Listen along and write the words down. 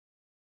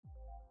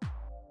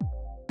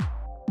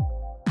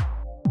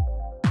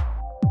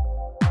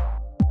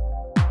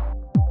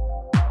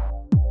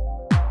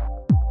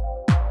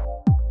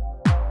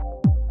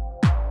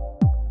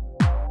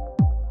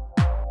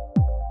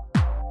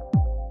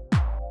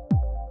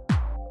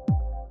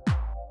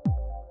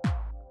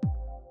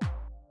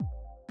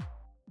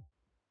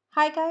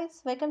Hi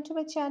guys, welcome to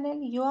my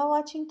channel. You are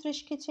watching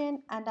Trish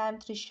Kitchen and I am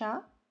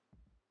Trisha.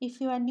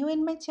 If you are new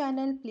in my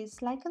channel, please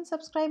like and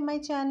subscribe my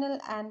channel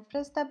and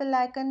press the bell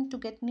icon to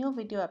get new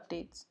video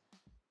updates.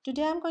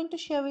 Today I am going to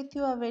share with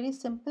you a very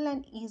simple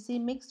and easy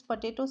mixed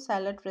potato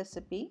salad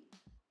recipe.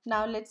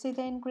 Now let's see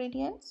the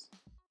ingredients.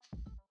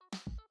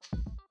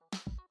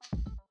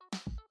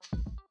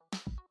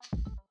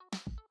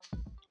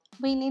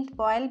 We need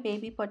boiled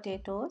baby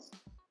potatoes,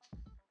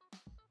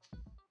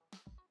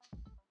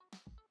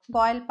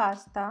 boiled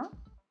pasta,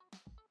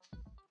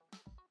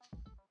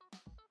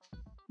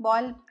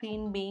 boiled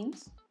green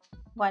beans,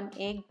 1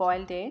 egg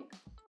boiled egg,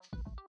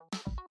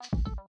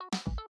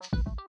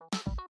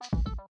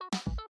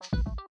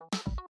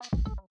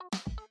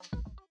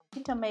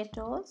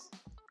 tomatoes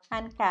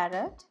and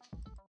carrot.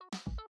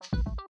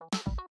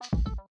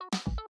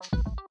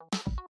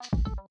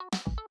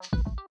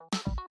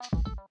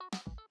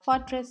 For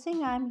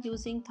dressing I am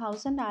using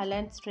Thousand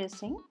Islands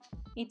dressing.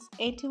 It's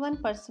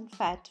 81%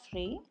 fat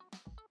free.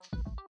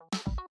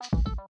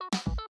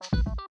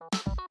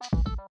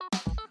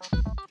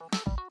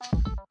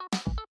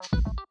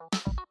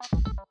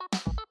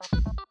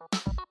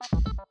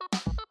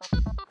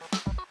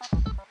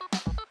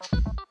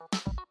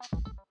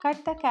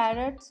 Cut the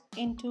carrots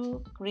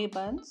into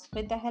ribbons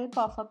with the help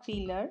of a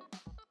peeler.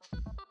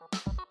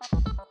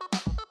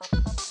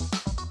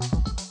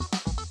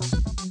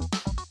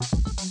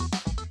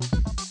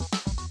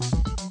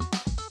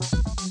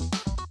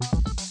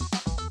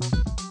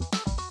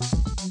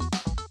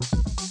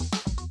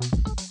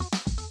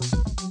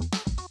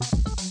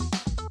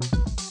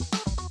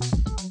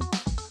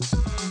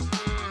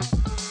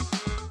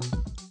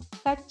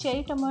 Cut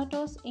cherry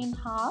tomatoes in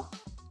half.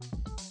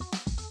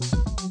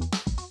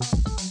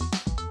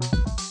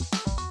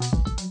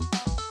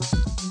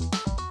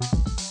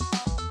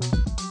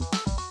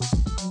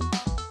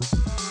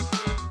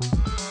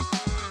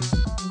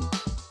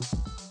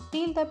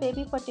 Peel the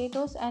baby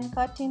potatoes and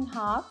cut in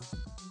half.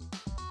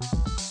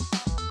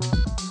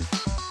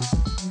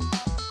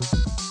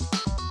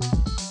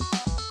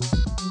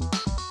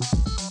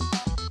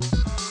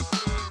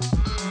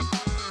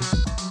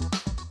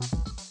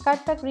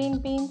 Cut the green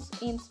beans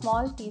in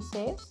small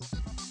pieces.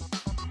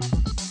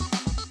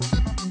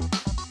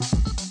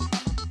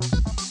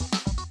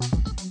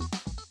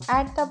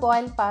 Add the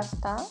boiled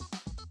pasta.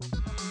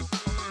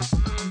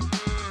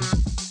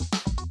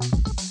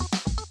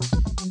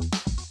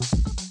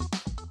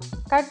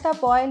 Cut the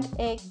boiled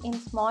egg in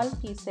small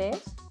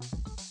pieces.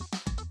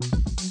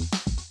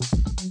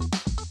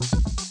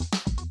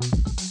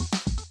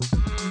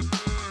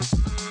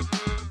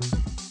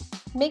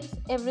 Mix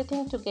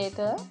everything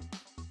together.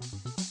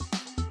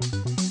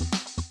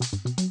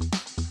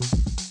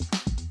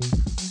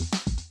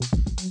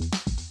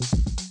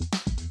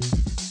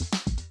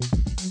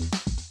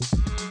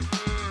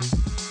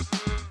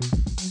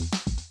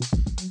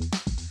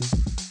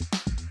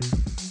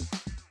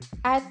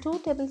 Add 2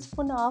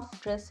 tablespoons of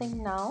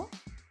dressing now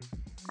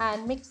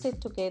and mix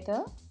it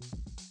together.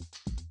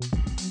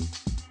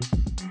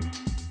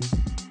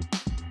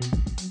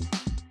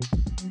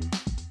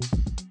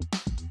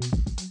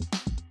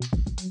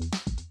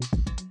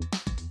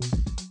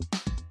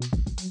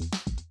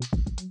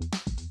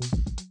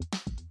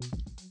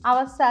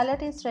 Our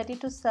salad is ready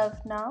to serve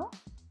now.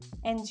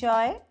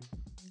 Enjoy.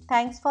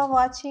 Thanks for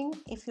watching.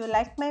 If you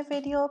liked my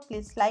video,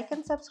 please like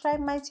and subscribe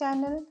my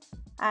channel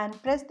and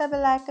press the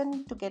bell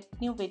icon to get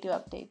new video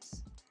updates.